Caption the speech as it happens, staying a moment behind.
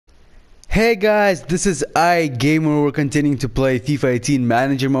Hey guys, this is iGamer. We're continuing to play FIFA 18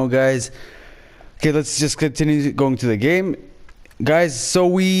 Manager mode, guys. Okay, let's just continue going to the game. Guys, so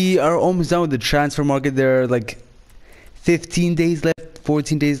we are almost done with the transfer market. There are like 15 days left,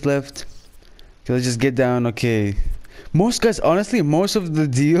 14 days left. Okay, let's just get down. Okay. Most guys, honestly, most of the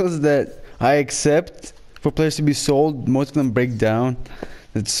deals that I accept for players to be sold, most of them break down.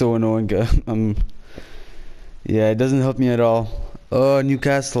 That's so annoying. Yeah, it doesn't help me at all. Oh,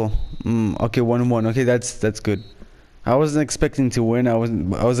 Newcastle. Okay, 1-1. Okay, that's good. I wasn't expecting to win.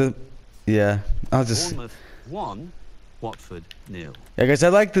 Yeah. I'll just. Bournemouth 1, Watford 0. Yeah, guys, I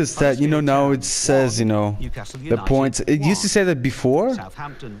like this stat. You know, now it says, you know, Newcastle the United points. It used to say that before.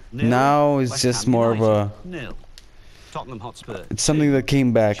 Southampton 0. Now it's West just Ham more of United, a. 0. Tottenham Hotspur. It's something that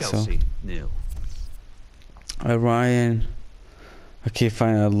came back. Chelsea, So. 0. Ryan. Okay,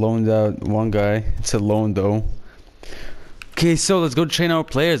 fine. I loaned out one guy. It's a loan though. Okay, so let's go train our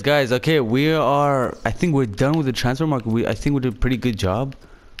players, guys. Okay, I think we're done with the transfer market. I think we did a pretty good job.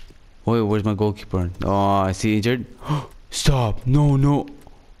 Wait, where's my goalkeeper? Oh, I see injured. Stop. No.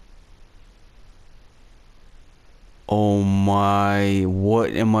 Oh my, what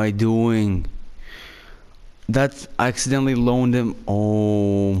am I doing? That's I accidentally loaned him.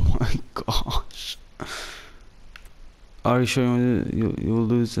 Oh my gosh. Are you sure you will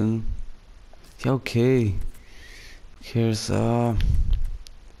lose then? Yeah, okay. Here's it's so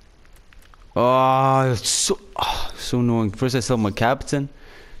annoying. First I sell my captain,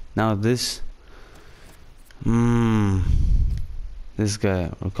 now this. This guy,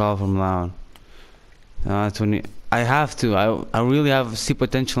 recall from Loud. That's when I have to. I really have see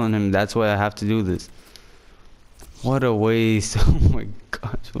potential in him. That's why I have to do this. What a waste! Oh my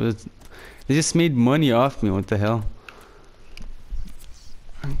gosh! They just made money off me. What the hell?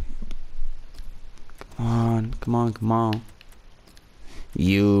 Come on.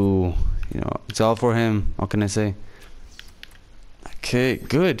 You know, it's all for him. What can I say? Okay,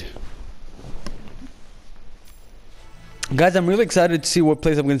 good. Guys, I'm really excited to see what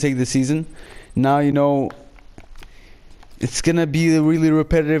place I'm going to take this season. Now, you know, it's going to be really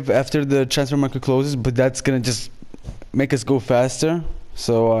repetitive after the transfer market closes, but that's going to just make us go faster.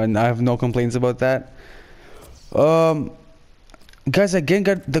 So, and I have no complaints about that. Guys, again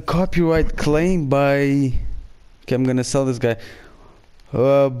got the copyright claim by. Okay, I'm gonna sell this guy.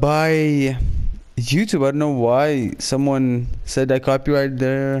 By YouTube. I don't know why someone said I copyrighted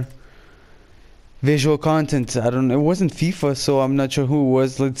their visual content. I don't know. It wasn't FIFA, so I'm not sure who it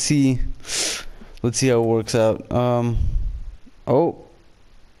was. Let's see how it works out. Oh,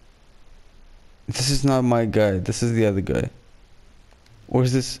 this is not my guy. This is the other guy.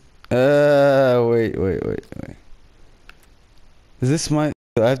 Where's this? Wait. Is this my...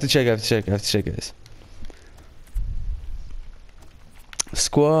 I have to check, guys.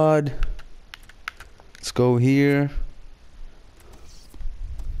 Squad. Let's go here.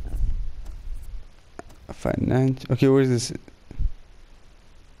 Finance. Okay, where is this?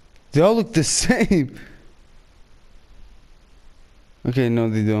 They all look the same. Okay, no,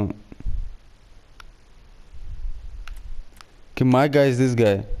 they don't. Okay, my guy is this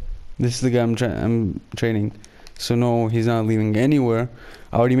guy. This is the guy I'm training. So no, he's not leaving anywhere.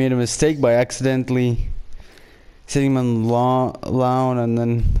 I already made a mistake by accidentally setting him on loud and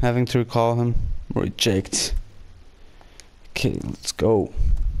then having to recall him. Reject. Okay, let's go.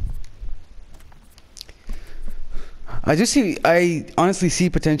 I honestly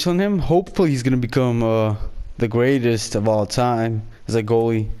see potential in him. Hopefully he's gonna become the greatest of all time as a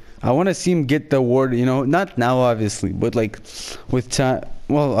goalie. I want to see him get the award, you know, not now obviously, but like with time.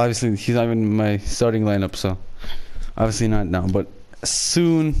 Well, obviously he's not even in my starting lineup, so obviously not now, but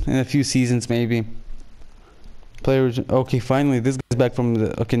soon in a few seasons maybe. Player, okay, finally this guy's back from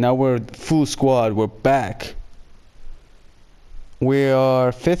the. Okay, now we're full squad. We're back. We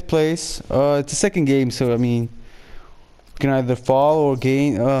are 5th place. It's a second game, so I mean, we can either fall or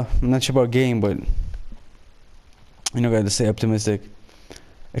gain. I'm not sure about game, but you know, gotta stay optimistic.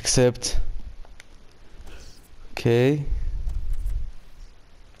 Except, okay.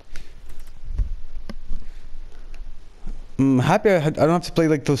 I'm happy I don't have to play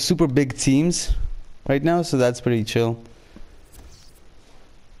like those super big teams right now, so that's pretty chill.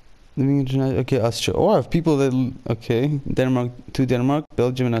 Okay, Australia. Oh, I have people that. Okay, Denmark,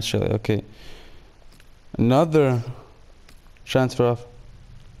 Belgium, and Australia. Okay, another transfer off.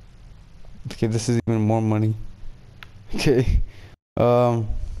 Okay, this is even more money. Okay, I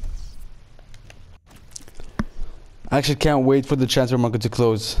actually can't wait for the transfer market to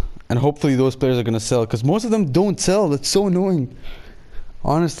close. And hopefully those players are gonna sell, because most of them don't sell. That's so annoying.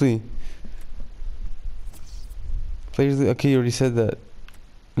 Honestly. Players, okay, you already said that.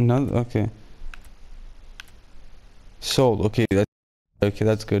 Another, okay. Sold. Okay,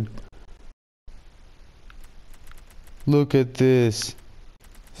 that's good. Look at this.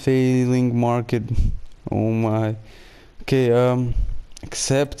 Failing market. Oh my. Okay,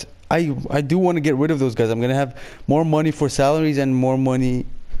 except I do want to get rid of those guys. I'm gonna have more money for salaries and more money,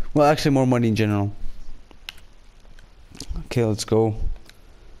 well, actually more money in general. Okay, let's go.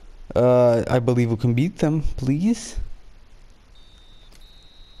 I believe we can beat them, please.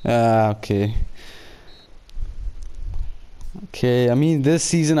 Okay. Okay, I mean this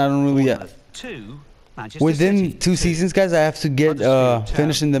season I don't really Bournemouth 2, Manchester within City 2 seasons, guys, I have to get Huddersfield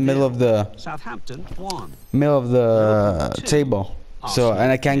finished Town in the middle of 0, the Southampton 1, middle of the 2, table. So, Arsenal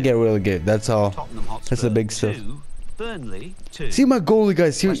and I can't get 0, relegated. That's all. Tottenham That's Hotspur the big stuff. 2, Burnley 2. See my goalie,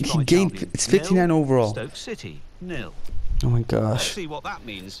 guys. He West Bromwich gained Albion it's 59 0, overall. Stoke City 0. Oh my Let's gosh. see what that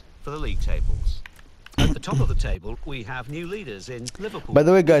means for the league tables. At the top of the table, we have new leaders in Liverpool. By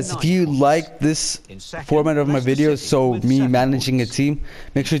the way, with guys, if 9 you points. like this In second, format of my Leicester videos, City so with me 7 managing points. a team,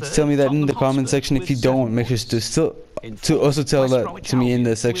 make sure to Third, tell me that in the Tottenham comment Hotspur section. If you with don't, 7 make sure to points. still In to fourth, also tell West that Bromwich to me in Albion the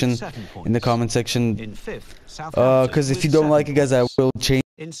with section, 7 in the points. comment section. In fifth, Southampton Because if with you don't 7 like it, guys, I points. will change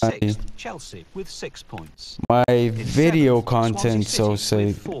In sixth, Chelsea with 6 points. my In video seventh, Swansea content, so City say.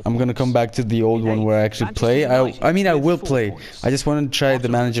 with 4 I'm gonna come points. back to the old In one where I eighth, actually Manchester play. United I mean, I with will 4 play. points. I just want to try the Bottom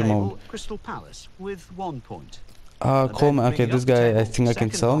of manager table, mode. Crystal Palace with 1 point. Coleman. Okay, this guy, I think I can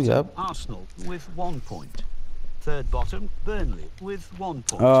Second sell. bottom, Yep. Arsenal with 1 point. Third bottom, Burnley with 1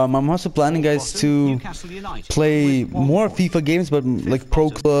 point. I'm also planning, Fourth guys, bottom, to Newcastle United play with 1 more point. FIFA games, but like Fifth pro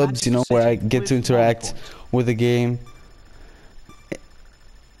bottom, clubs, you know, Manchester where I City get to with 1 interact point. with the game.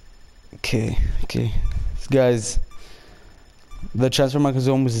 Okay, guys, the transfer market is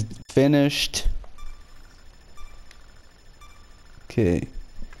almost finished. Okay.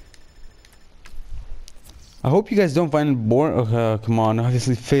 I hope you guys don't find it boring. Come on,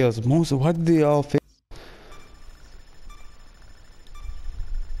 obviously fails. Most, why did they all fail?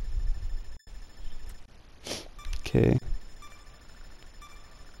 Okay.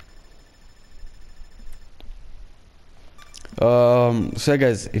 So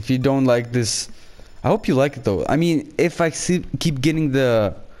guys, if you don't like this, I hope you like it though. I mean, if I keep getting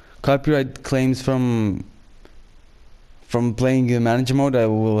the copyright claims from playing the manager mode, I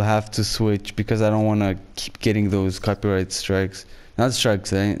will have to switch because I don't want to keep getting those copyright strikes. Not strikes,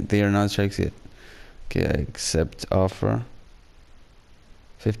 they are not strikes yet. Okay, I accept offer.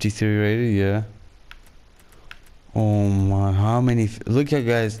 53 rated, yeah. Oh my, how many? Look at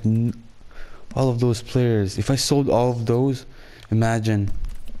guys, all of those players. If I sold all of those, imagine.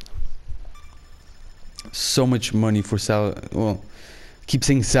 So much money for salary. Well, keep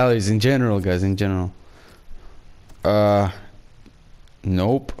saying salaries in general, guys, in general.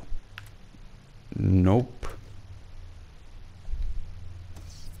 Nope. Nope.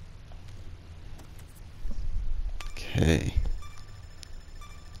 Okay.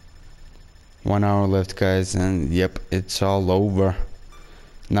 1 hour left, guys, and yep, it's all over.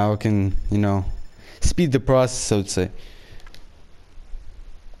 Now I can, you know, speed the process, so to say.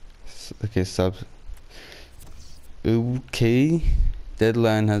 Okay, stop. Okay.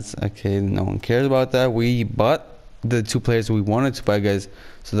 Deadline has, okay, no one cares about that. We bought the 2 players we wanted to buy, guys,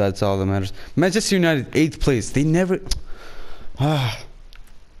 so that's all that matters. Manchester United, 8th place. They never,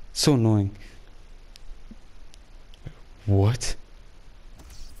 so annoying. What?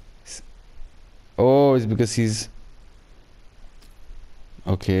 Oh, it's because he's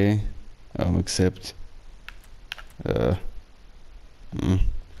okay. Accept.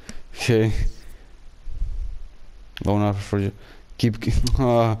 Okay. Loan offer for you. Keep.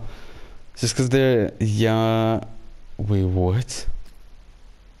 Just because they're, yeah. Wait, what?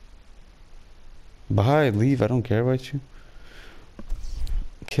 Bye, leave. I don't care about you.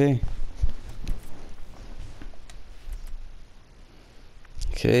 Okay.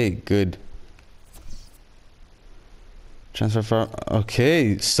 Okay, good. Transfer for,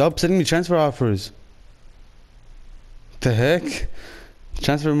 okay, stop sending me transfer offers. The heck?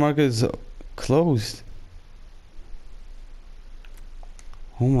 Transfer market is closed.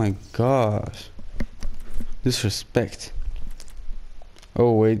 Oh my gosh. Disrespect.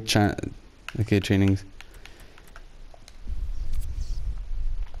 Oh wait, okay, trainings.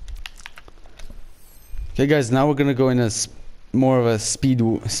 Okay guys, now we're gonna go in a more of a speed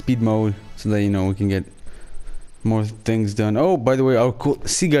mode so that, you know, we can get more things done. Oh, by the way, our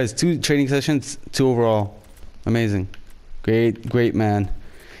see guys, 2 training sessions, 2 overall. Amazing. Great man.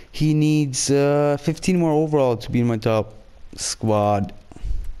 He needs 15 more overall to be in my top squad.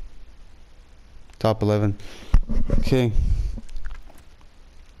 Top 11. Okay.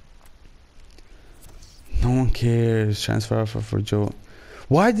 No one cares. Transfer offer for Joe.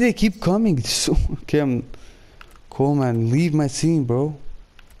 Why do they keep coming? So okay, I'm cool, man. Leave my scene, bro.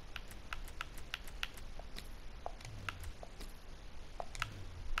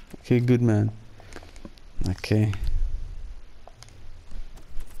 Okay, good man. Okay.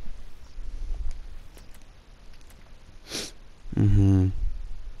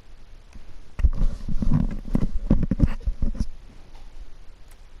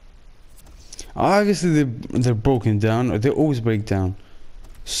 Obviously they're broken down, or they always break down.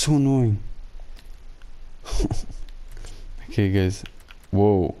 So annoying. Okay, guys.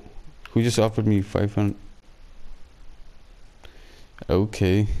 Whoa. Who just offered me 500?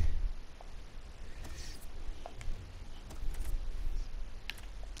 Okay.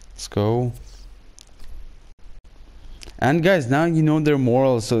 Let's go. And guys, now you know their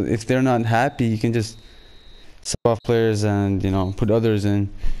morals, so if they're not happy, you can just sub off players and, you know, put others in.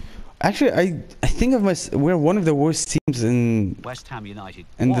 Actually, I think we're one of the worst teams in West Ham United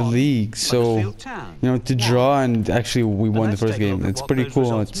the league, so you know, to draw and actually we won the first game. It's pretty cool.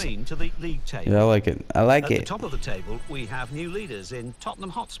 Yeah, I like it. I like it. At the top of the table, we have new leaders in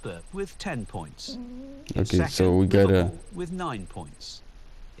Tottenham Hotspur with 10 points. Okay, so we got with 9 points.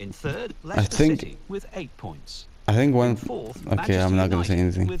 In third, Leicester City with 8 points. I think one. Fourth, Okay, I'm not gonna say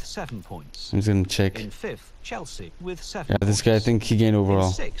anything. With 7 points. I'm just gonna check. In fifth, Chelsea with 7 Yeah, this guy, I think he gained overall.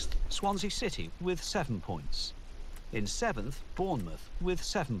 In sixth, Swansea City with 7 points. In seventh, Bournemouth with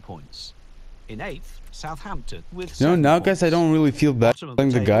 7 points. In eighth, Southampton with 7 now points. guys, I don't really feel bad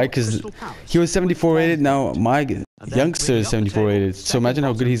playing the guy because he was 74 rated. Now my youngster is 74 rated. So imagine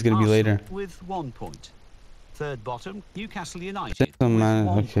how good he's gonna be later. With 1 point. Third bottom, Newcastle United Oh, man.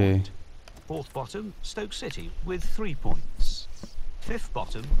 with 1 Okay. point. Fourth bottom, Stoke City with 3 points. Fifth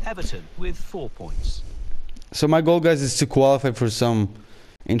bottom, Everton with 4 points. So my goal, guys, is to qualify for some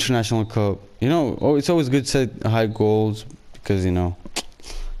international cup. You know, it's always good to set high goals because, you know,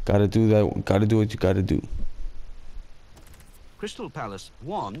 gotta do that. Gotta do what you gotta do. Crystal Palace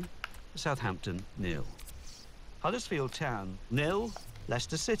 1, Southampton 0. Huddersfield Town 0,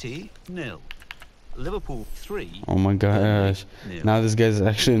 Leicester City 0. Liverpool 3. Oh my gosh! Now this guy's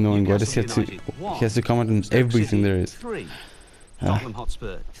actually annoying. Why does he have to? He has to comment on everything there is. 3. Tottenham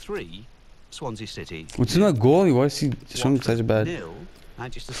Hotspur 3. Swansea City. Which is not goalie. Why is he showing such a bad 0.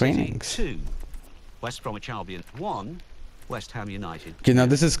 Manchester trainings? City 2. West Bromwich Albion 1. West Ham United. Okay, now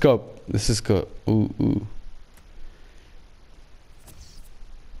this is cup. This is cup. Ooh.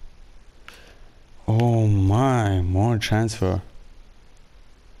 Oh my! More transfer.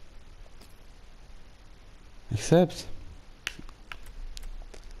 Except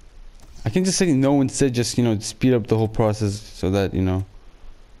I can just say no instead, just, you know, speed up the whole process so that, you know,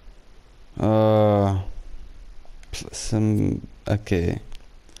 okay,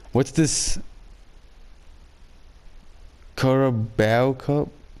 what's this? Carabao Cup?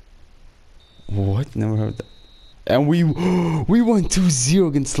 What? Never heard that. And we won 2-0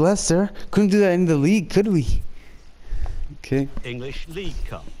 against Leicester. Couldn't do that in the league, could we? Okay. English League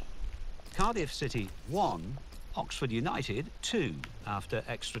Cup. Cardiff City 1, Oxford United 2 after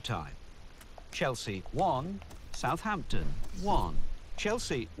extra time. Chelsea 1, Southampton 1.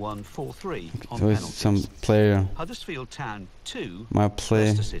 Chelsea won 4-3 on So it's penalties. some player. Huddersfield Town 2, My play.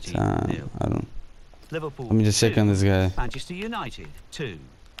 Leicester City 0. I don't. Liverpool Let me just check 2, on this guy. Manchester United 2.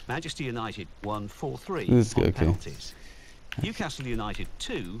 Manchester United won 4-3 This guy, on okay. penalties. Newcastle United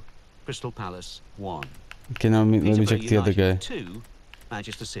 2, Crystal Palace 1. Okay, now let me check the other guy. 2,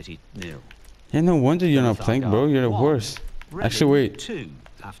 Manchester City 0. Yeah, no wonder you're not Plymouth playing, bro. You're the 1, worst. Reading Actually, wait. 2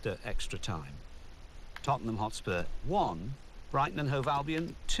 after extra time. Tottenham Hotspur 1, Brighton and Hove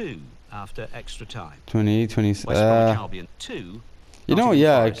Albion 2 after extra time. 28, 20. West Bromwich Albion 2. You know, Nottingham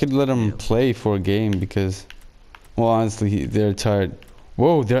yeah, I Forest could let him 0. play for a game because, well, honestly, they're tired.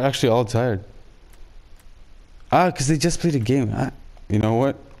 Whoa, they're actually all tired. Because they just played a game. You know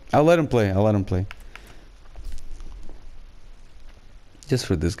what? I'll let him play. I'll let him play. Just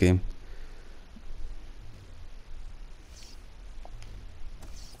for this game.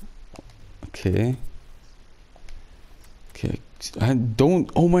 Okay. Okay. I don't.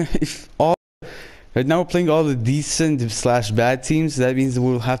 Oh my. If all. Right now we're playing all the decent slash bad teams. That means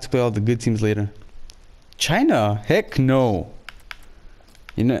we'll have to play all the good teams later. China? Heck no.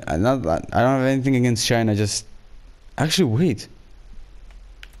 You know, I don't have anything against China. Just actually wait.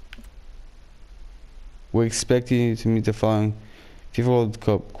 We're expecting you to meet the following FIFA World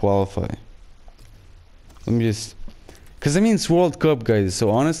Cup qualify. Let me just, because I mean it's World Cup, guys. So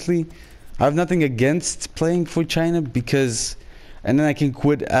honestly, I have nothing against playing for China because, and then I can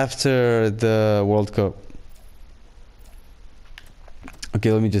quit after the World Cup.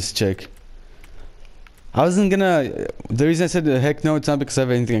 Okay, let me just check. I wasn't gonna. The reason I said heck no, it's not because I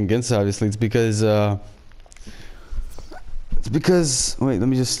have anything against it. Obviously, it's because. Wait, let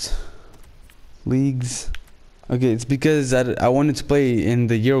me just. Leagues. Okay, it's because I wanted to play in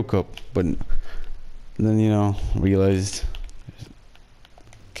the Euro Cup, but then realized.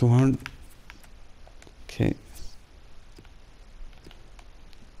 Come on. Okay.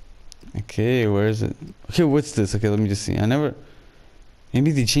 Okay, where is it? Okay, what's this? Okay, let me just see.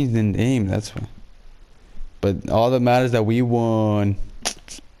 Maybe they changed the name. That's why. But all that matters is that we won.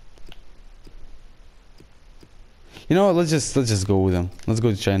 You know what? Let's just go with them. Let's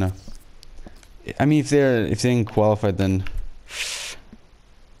go to China. I mean, if they didn't qualify, then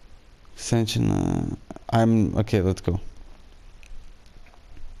Ascension. I'm okay. Let's go.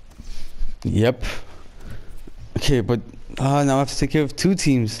 Yep. Okay, but now I have to take care of 2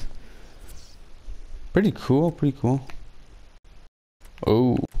 teams. Pretty cool. Pretty cool.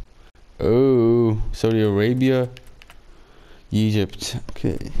 Oh, Saudi Arabia, Egypt.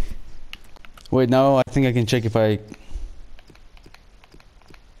 Okay. Wait, now I think I can check if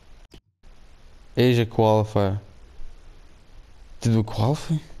Asia qualifier. Did we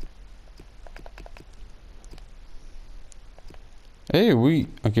qualify? Hey, we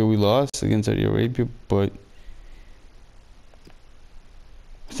lost against Saudi Arabia, but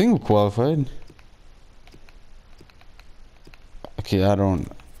I think we qualified. Okay, I don't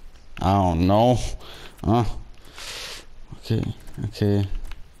know. Okay.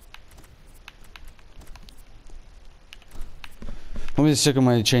 Let me just check on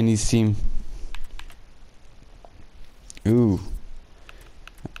my Chinese team. Ooh.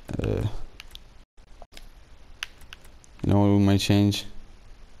 You know what we might change?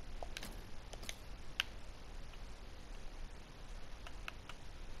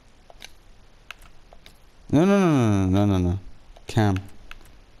 No. Cam.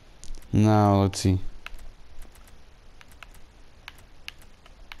 Now let's see.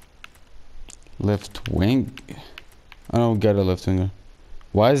 Left wing. I don't get a left winger.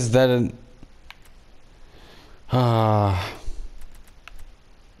 Why is that an?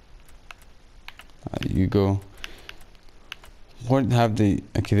 You go. What have they?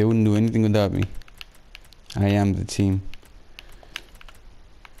 Okay, they wouldn't do anything without me. I am the team.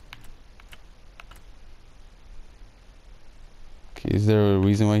 Okay, is there a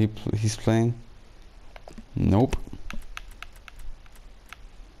reason why he's playing? Nope.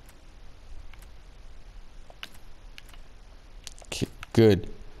 Okay, good.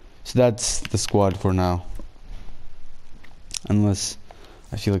 So that's the squad for now. Unless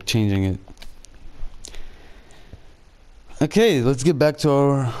I feel like changing it. Okay, let's get back to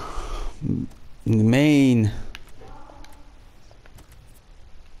our main.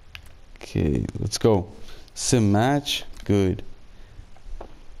 Okay, let's go. Sim match. Good.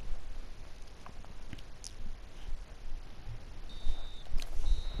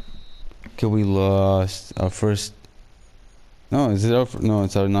 Okay, we lost our first. No, is it our? No,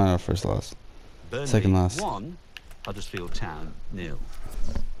 it's not our first loss. Burnley Second loss. 1, Huddersfield Town 0.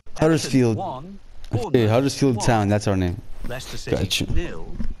 Huddersfield. Everton 1, Okay, Bournemouth Huddersfield 1, Town. That's our name. Leicester City Gotcha. 0,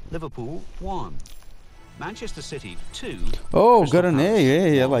 Liverpool 1, Manchester City 2. Oh, Crystal got an A. Palace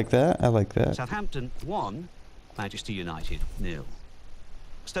Hey, I 1, like that. I like that. Southampton 1, Manchester United 0,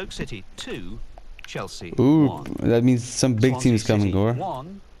 Stoke City 2, Chelsea Ooh, 1. that means some big Swansea teams coming, City or?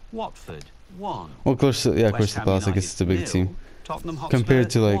 1, Watford 1. Well, Crystal West Ham Palace. I United guess it's a big 0, team Tottenham Hotspur compared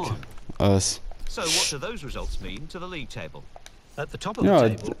to like 1. us. So what do those results mean to the league table? At the top of No,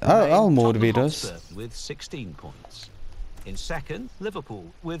 the table, I'll remain motivate Tottenham us. Hotspur with 16 points. In second,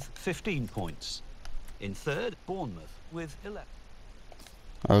 Liverpool with 15 points. In third, Bournemouth with 11.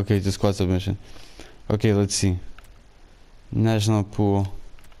 Okay, just squad submission. Okay, let's see. National pool.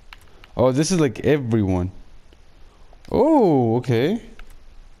 Oh, this is like everyone. Oh, okay.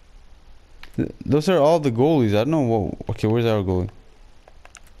 Those are all the goalies. I don't know what. Okay, where's our goalie?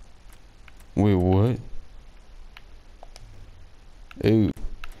 Wait, what? Ew.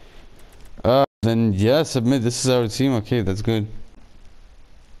 Then yeah, submit. This is our team. Okay, that's good.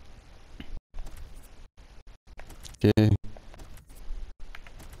 Okay.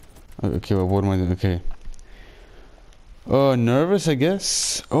 Okay, well, what am I doing? Okay. Nervous, I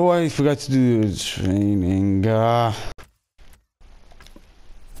guess. Oh, I forgot to do training. Okay,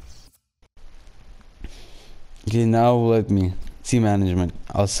 now let me. Team management.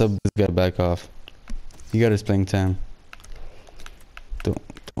 I'll sub this guy back off. He got his playing time.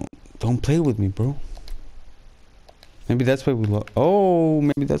 Don't play with me, bro. Maybe that's why we lost. Oh,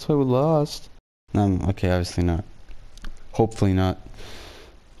 maybe that's why we lost. No, okay, obviously not. Hopefully not.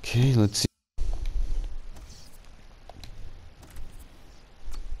 Okay, let's see.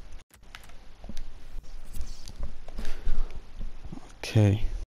 Okay.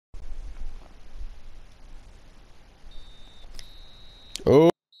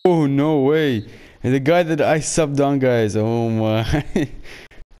 Oh, no way. The guy that I subbed on, guys. Oh my.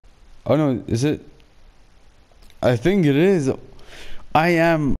 Oh no, is it? I think it is. I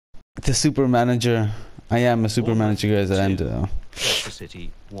am the super manager. I am a super manager, guys. I am the. Leicester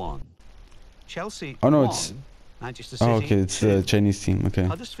City 1. Chelsea Oh no, 1. it's. Manchester City Oh, okay, it's 2. the Chinese team. Okay.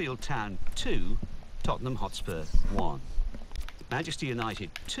 Huddersfield Town 2. Tottenham Hotspur 1. Manchester United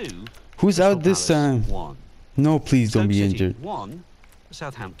 2. Who's Crystal out this Palace time? 1. No, please don't Stoke be City injured. 1.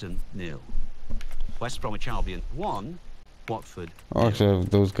 Southampton 0. West Bromwich Albion 1. Watford 0. Actually,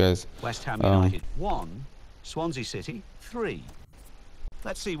 those guys. West Ham United 1. Swansea City 3.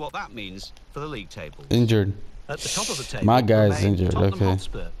 Let's see what that means for the league table. Injured. At the top of the table, My guy's remain injured. Tottenham Okay.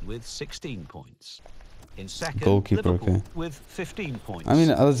 Hotspur with 16 points. In second, Goalkeeper. Liverpool Okay. with 15 points. I mean,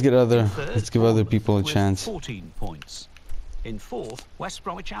 let's get other. In third, Let's give other Bournemouth people a with chance. 14 points. In fourth, West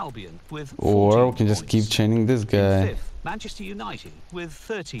Bromwich Albion with 14 Or we can just keep points. chaining this In guy. fifth, Manchester United with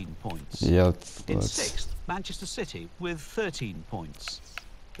 13 points. Yeah, In let's. sixth, Manchester City with 13 points.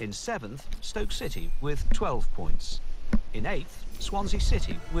 In seventh, Stoke City with 12 points. In eighth, Swansea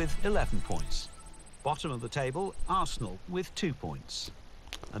City with 11 points. Bottom of the table, Arsenal with 2 points.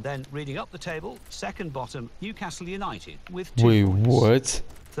 And then reading up the table, second bottom, Newcastle United with 2 Wait, points. what?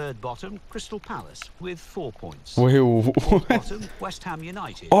 Third bottom, Crystal Palace with 4 points. Wait, Fourth what? bottom, West Ham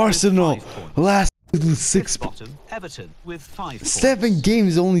United Arsenal, with 5 points. last with 6 Fifth bottom, Everton with 5 points. 7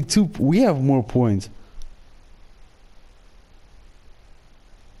 games, only 2. We have more points.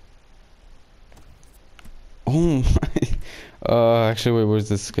 Oh my. Actually, wait, where's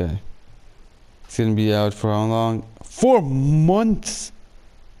this guy? He's gonna be out for how long? 4 months.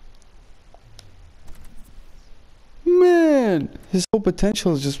 Man, his whole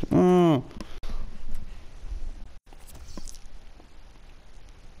potential is just.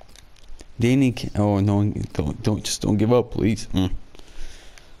 Danik. Oh no! Don't give up, please.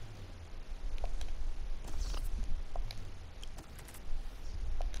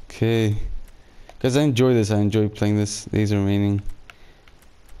 Okay, guys, I enjoy this. I enjoy playing this. These remaining.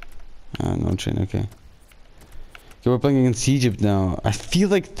 No train. Okay. Okay, we're playing against Egypt now. I feel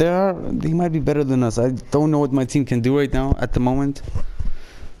like they might be better than us. I don't know what my team can do right now at the moment.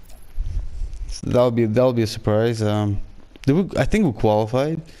 So that'll be a surprise. I think we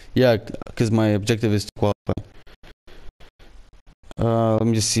qualified. Yeah, because my objective is to qualify. Let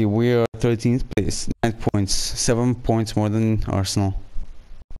me just see. We are 13th place, 9 points, 7 points more than Arsenal.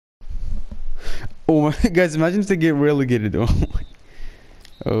 Oh my guys! Imagine if they get relegated. Oh my.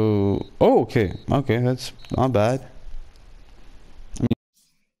 Oh, okay, that's not bad. I mean,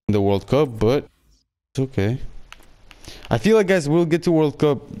 the World Cup, but it's okay. I feel like, guys, we'll get to World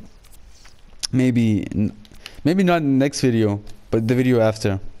Cup. Maybe not in the next video, but the video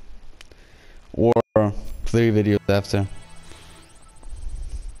after, or 3 videos after.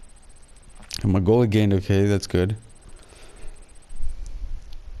 And my goal again. Okay, that's good.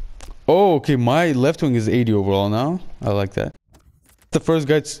 Oh, okay. My left wing is 80 overall now. I like that.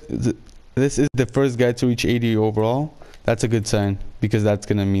 This is the first guy to reach 80 overall. That's a good sign, because that's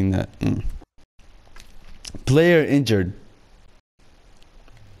gonna mean that player injured.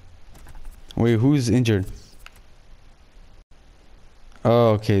 Wait, who's injured?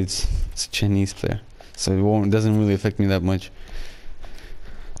 Oh, okay, it's a Chinese player, so it doesn't really affect me that much.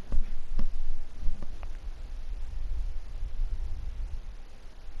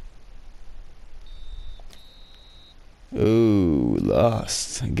 Oh,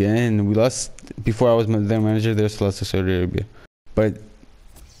 lost again. We lost before I was their manager. They lost to Saudi Arabia, but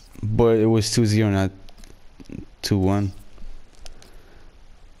it was 2-0, not 2-1.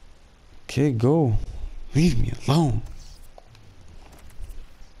 Okay, go. Leave me alone.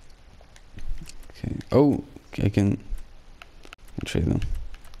 Okay. Oh, okay, I can trade them.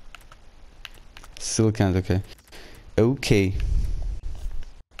 Still can't. Okay. Okay.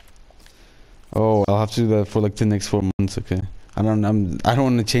 Oh, I'll have to do that for like the next 4 months. Okay. I don't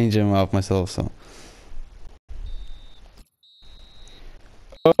want to change him off myself. So.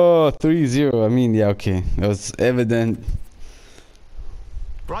 Oh, 3-0. I mean, yeah, okay. That was evident.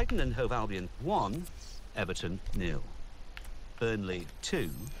 Brighton and Hove Albion 1, Everton 0. Burnley 2,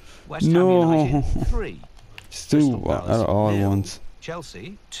 West Ham United 3. Just do all at once.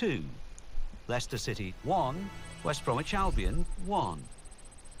 Chelsea 2, Leicester City 1, West Bromwich Albion 1.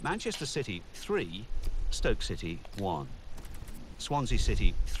 Manchester City 3, Stoke City 1. Swansea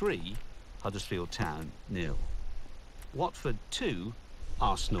City 3, Huddersfield Town 0. Watford 2,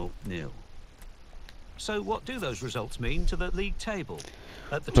 Arsenal 0. So what do those results mean to the league table?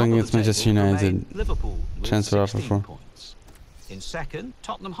 At the top Playing of against the Manchester table United. remain Liverpool with Transfer offer 16 for. points. In second,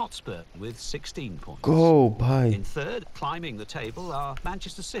 Tottenham Hotspur with 16 points. Go, bye. In third, climbing the table, are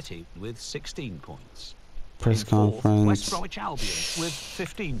Manchester City with 16 points. Press In fourth, conference. West Bromwich Albion with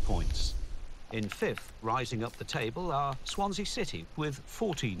 15 points. In fifth, rising up the table, are Swansea City with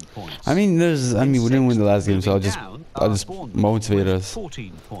 14 points. I mean, we didn't win the last game, so I'll just Bournemouth motivate with us.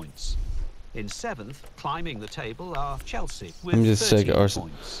 14 points. In seventh, climbing the table, are Chelsea with Let me just 13 check Arsenal.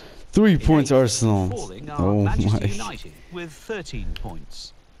 points. 3 In points, eighth, Arsenal. falling are Oh Manchester my. United with 13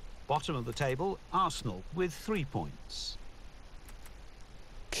 points. Bottom of the table, Arsenal with 3 points.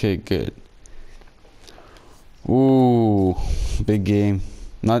 Okay, good. Ooh, big game.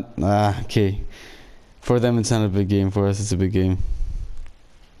 Okay. For them, it's not a big game. For us, it's a big game.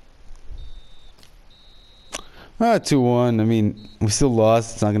 2-1. I mean, we still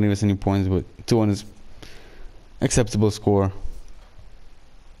lost. It's not gonna give us any points, but 2-1 is acceptable score.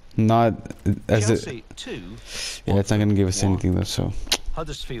 Not as Chelsea 2. Yeah, it's not gonna give us 1. anything though. So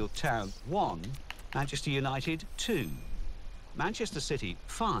Huddersfield Town 1. Manchester United 2. Manchester City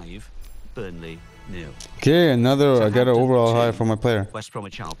 5. Burnley 0. okay, another. I got an Southampton, overall 2. high for my player. West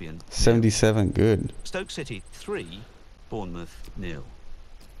Bromwich Albion 77. Good. Stoke City 3. Bournemouth 0.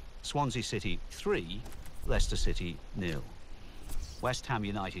 Swansea City 3. Leicester City 0. West Ham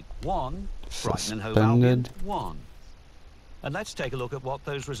United 1. Brighton and Hove Albion 1. And let's take a look at what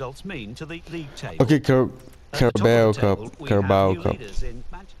those results mean to the league table. Okay, At the top of Carabao the table, Cup. we Carabao have new Cup. leaders in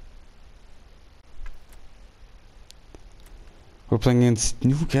We're playing against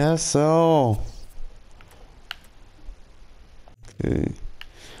Newcastle. Okay.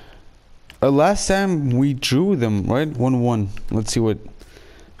 Last time we drew them, right? 1-1. Let's see what.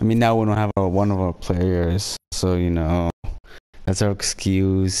 I mean, now we don't have one of our players, so you know, that's our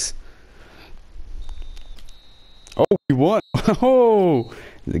excuse. Oh, we won! Oh,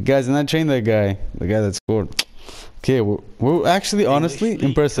 the guys, I'm not trained that guy. The guy that scored. Okay, we're actually honestly League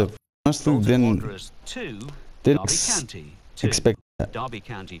impressive. Honestly, Bolton didn't Wanderers 2. didn't Derby s- County 2. expect that. Derby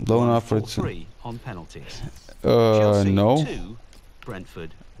County Blown won off for 4-3 on penalties. Chelsea No. 2.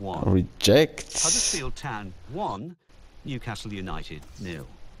 Brentford 1. Reject. Huddersfield Town 1. Newcastle United 0.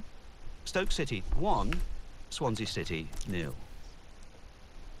 Stoke City 1. Swansea City 0.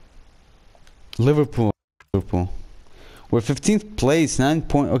 Liverpool. We're 15th place, 9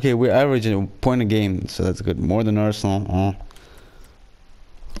 point. Okay, we're averaging a point a game, so that's good. More than Arsenal.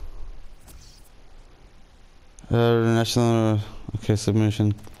 National. Okay,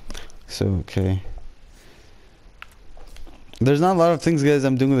 submission. So okay. There's not a lot of things, guys.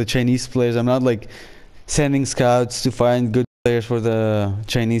 I'm doing with the Chinese players. I'm not like sending scouts to find good players for the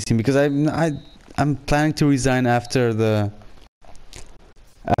Chinese team because I'm planning to resign after the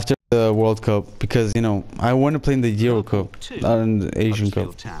World Cup because you know I want to play in the Euro Cup, not in the Asian Cup,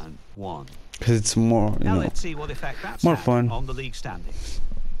 Huddersfield Town 1. because it's more Now let's see what effect that's more had fun. on the league standings.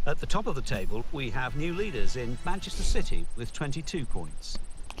 At the top of the table, we have new leaders in Manchester City with 22 points.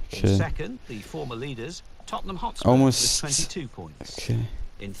 In Okay. second, the former leaders, Tottenham Hotspur Almost- with 22 points. Okay.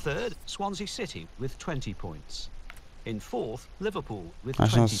 In third, Swansea City with 20 points. In fourth, Liverpool with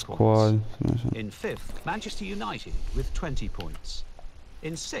National 20 squad. points. In fifth, Manchester United with 20 points.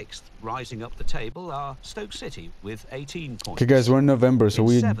 In sixth, rising up the table, are Stoke City with 18 points. Okay, guys, we're in November, so In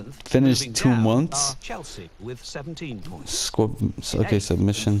we seventh, finished moving 2 down, months. are Chelsea with 17 points. Squad. In Okay, eighth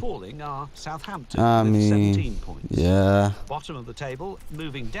submission. and falling are Southampton I with mean, 17 points. yeah. Bottom of the table,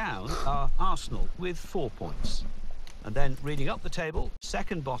 moving down, are Arsenal with 4 points. And then reading up the table,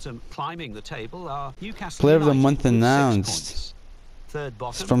 second bottom climbing the table are Newcastle Player of the United month with 6 announced. points. Third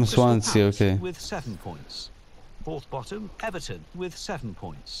bottom, From Crystal Swansea, Palace okay. with 7 points. Fourth bottom, Everton with 7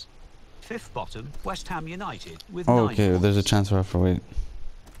 points. Fifth bottom, West Ham United with 9 Okay, points. there's a transfer offer. Wait.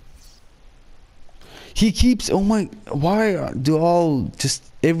 He keeps. Oh my! Why do all just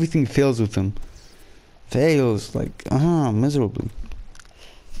everything fails with him? Fails like miserably.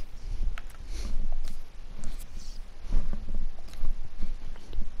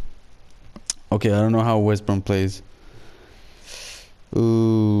 Okay, I don't know how West Brom plays.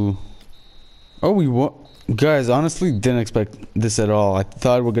 Ooh. Oh, we won. Guys, honestly, didn't expect this at all. I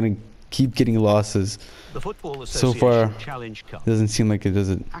thought we're gonna keep getting losses. The Football So Association far, Challenge Cup. doesn't seem like it, does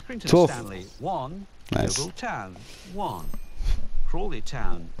it? Accrington 12. Stanley 1. Nice. Yeovil Town 1. Crawley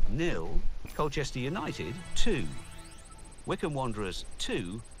Town 0. Colchester United 2. Wycombe Wanderers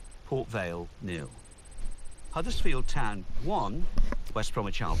 2. Port Vale 0. Huddersfield Town 1. West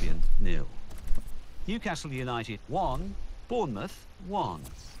Bromwich Albion 0. Newcastle United 1. Bournemouth 1.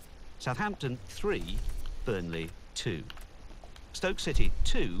 Southampton 3. Burnley 2. Stoke City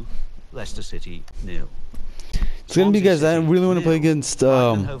 2. Leicester City 0. It's gonna be, guys. I really want to play against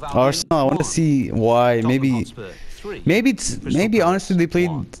Brighton and Hove Albion, Arsenal. I want to 1. see why. Tottenham Maybe Hotspur, 3. Maybe honestly they played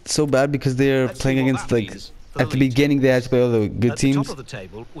 1. so bad because they're Let's playing see what against that like means for at the league beginning they had to play all the good At the top teams. of the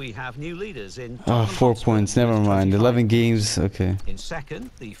table, we have new leaders in Oh, Tottenham 4 Hotspur points. Never with mind. 25 11 points. games. Okay. In second,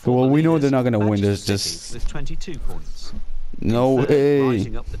 the Well, former we know leaders, they're not gonna win. Manchester There's City just with 22 points. no In third, way.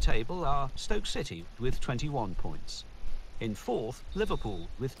 rising up the table are Stoke City with 21 points. In fourth, Liverpool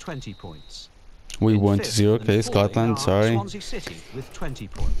with 20 points. We In won to fifth 0. and Okay, falling Scotland. are Sorry. Swansea City with 20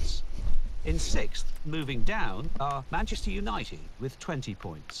 points. In sixth, moving down, are Manchester United with 20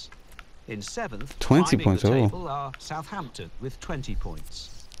 points. In seventh, 20 climbing points, the oh. table are Southampton with 20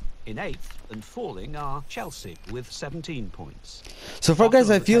 points. In eighth and falling are Chelsea with 17 points. So far, Bottom guys,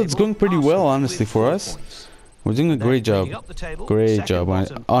 of I the feel it's table, going pretty Arsenal well, honestly, with for 4 us. points. We're doing a And then great job. moving up the table, Great second job,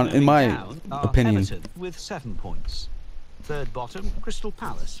 bottom, in moving my down are opinion. Everton with 7 points. Third bottom, Crystal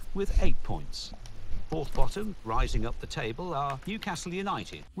Palace with 8 points. Fourth bottom, rising up the table, are Newcastle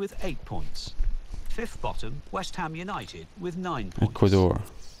United with 8 points. Fifth bottom, West Ham United with 9 points. Ecuador.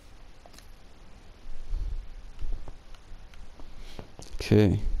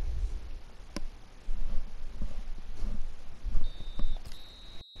 Okay.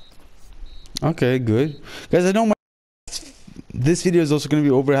 Okay, good. Guys, I know this video is also going to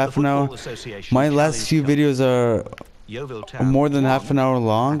be over half an hour. My last few videos are more than half an hour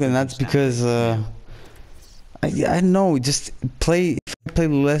long, and that's because I know just if I play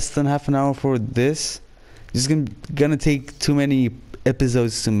less than half an hour for this, it's gonna take too many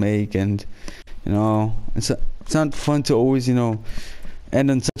episodes to make, and you know it's not fun to always end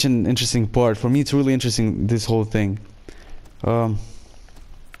on such an interesting part. For me, it's really interesting, this whole thing.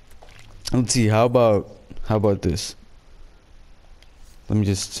 Let's see. How about this? Let me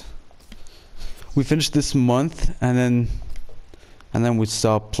just. We finished this month, and then we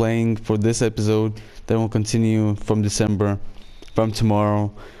stop playing for this episode. Then we'll continue from December, from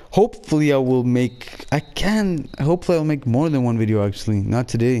tomorrow. Hopefully, Hopefully, I'll make more than one video. Actually, not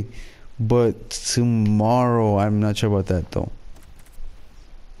today, but tomorrow. I'm not sure about that though.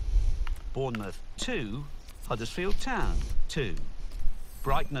 Bournemouth 2, Huddersfield Town 2.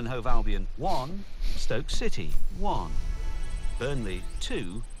 Brighton and Hove Albion 1, Stoke City 1. Burnley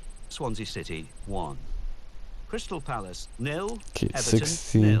 2, Swansea City 1. Crystal Palace 0, Okay, Everton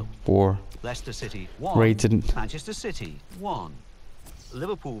 0. 4. Leicester City 1, Rated. Manchester City 1.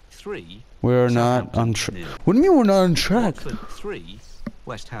 Liverpool 3. We're not on track. What do you mean we're not on track? Watford 3,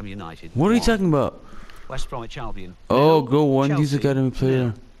 West Ham United What are you 1. talking about? West Bromwich Albion 0, Oh, go one Chelsea youth academy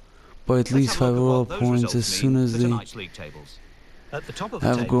player 0. by at least 5 overall points as soon as they At the top of the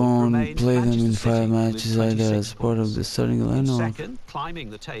have table gone remain play them in Manchester 5 City matches with either 26 as part of points. the starting In lineup. second, climbing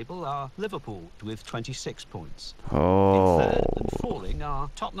the table are Liverpool with 26 points. In Oh, third and falling are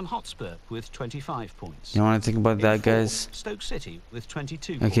Tottenham Hotspur with 25 points. you want to think about In that, fourth, guys? Stoke City with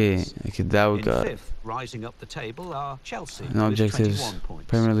 22 Okay, points. that we In got. fifth, rising up the table are Chelsea No with objectives. 21 points.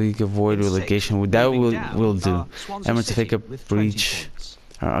 Premier League avoid In relegation. sixth, That moving down will do. are Swansea Emirates City FA Cup with 20 reach. points.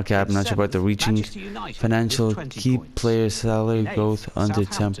 Okay, I'm In not sure about the seventh, reaching Manchester United financial with 20 key points. player salary In eighth, growth under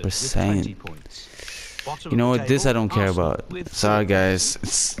Southampton with 20 10%. points. Bottom You know of what? the This I table, don't care Arsenal about. with Sorry, 4 guys.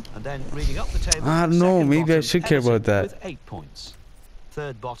 points. And then reading up the table, I don't know. second Maybe I bottom, should care Everton about that. with 8 points.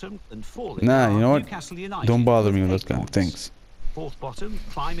 Third bottom and falling Nah, are you know what? Newcastle United Don't bother me with with 8 those kind of points. things. Fourth bottom,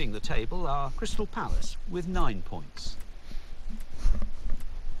 climbing the table, are Crystal Palace with 9 points.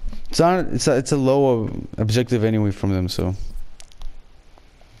 It's a low objective anyway from them, so.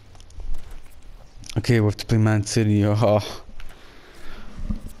 Okay, we have to play Man City. Oh.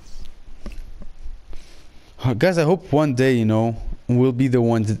 Guys, I hope one day, we'll be the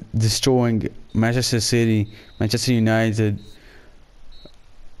ones destroying Manchester City, Manchester United,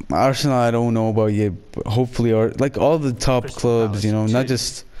 Arsenal. I don't know about yet, but hopefully, or like all the top Crystal clubs, Palace, not 2.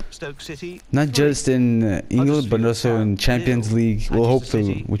 just Stoke City, not 3. just in England, but Huddersfield also in Town, Champions 0. League. We'll hope Manchester to,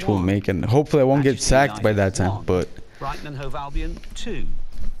 City, which we'll 1. make, and hopefully I won't get Manchester sacked by United, that time. 1. But Brighton and Hove Albion 2.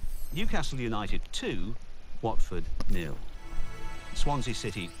 Newcastle United 2. Watford 0. Swansea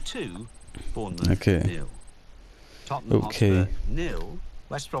City 2. Bournemouth Okay. 0. Tottenham Okay. Hotspur 0.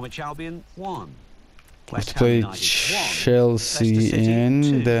 West Bromwich Albion 1. let's West Ham play United 1. Chelsea Leicester City, in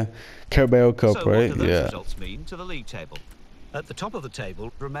 2. the Carabao Cup, So right? what do those Yeah. results mean to the league table? At the top of the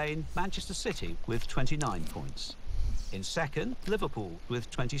table remain Manchester City with 29 points. In second, Liverpool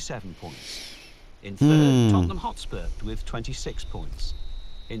with 27 points. In third, Tottenham Hotspur with 26 points.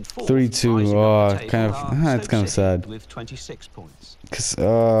 In fourth, 3-2. rising Oh, up the table kind of. are It's Stoke kind of City sad. with 26 points. Cause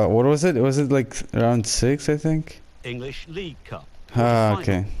what was it? Was it like around 6? I think. English League Cup. Ah,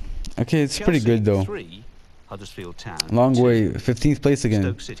 quarter-final. okay. Okay, it's pretty Chelsea good though. 3, Huddersfield Town Long 2, way. 15th place again.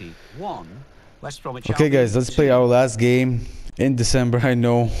 Stoke City 1, West Bromwich Okay, Albion guys, let's play 2. our last game, in December. I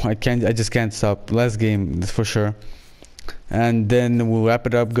know I just can't stop. Last game, that's for sure. And then we'll wrap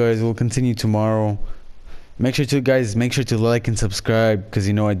it up, guys. We'll continue tomorrow. Make sure to like and subscribe, because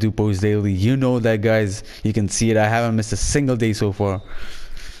you know I do post daily. You know that, guys. You can see it. I haven't missed a single day so far.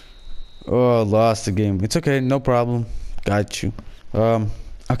 Oh, lost the game. It's okay, no problem. Got you.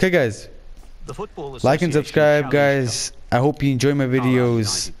 Okay, guys. Like and subscribe, guys. I hope you enjoy my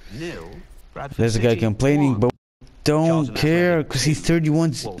videos. There's a guy complaining, but don't care, because he's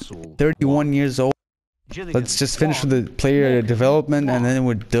 31 years old. Let's just finish with the player development, and then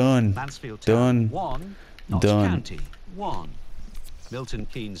we're done. Done. Milton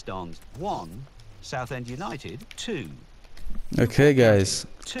Keynes Dons 1, Southend United 2. Okay, guys.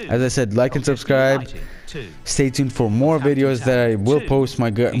 As I said, like and subscribe. Stay tuned for more videos that I will post. My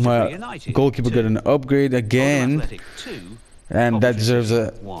goalkeeper got an upgrade again, and that deserves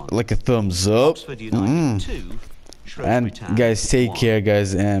a thumbs up. And guys, take care,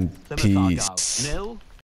 guys, and peace.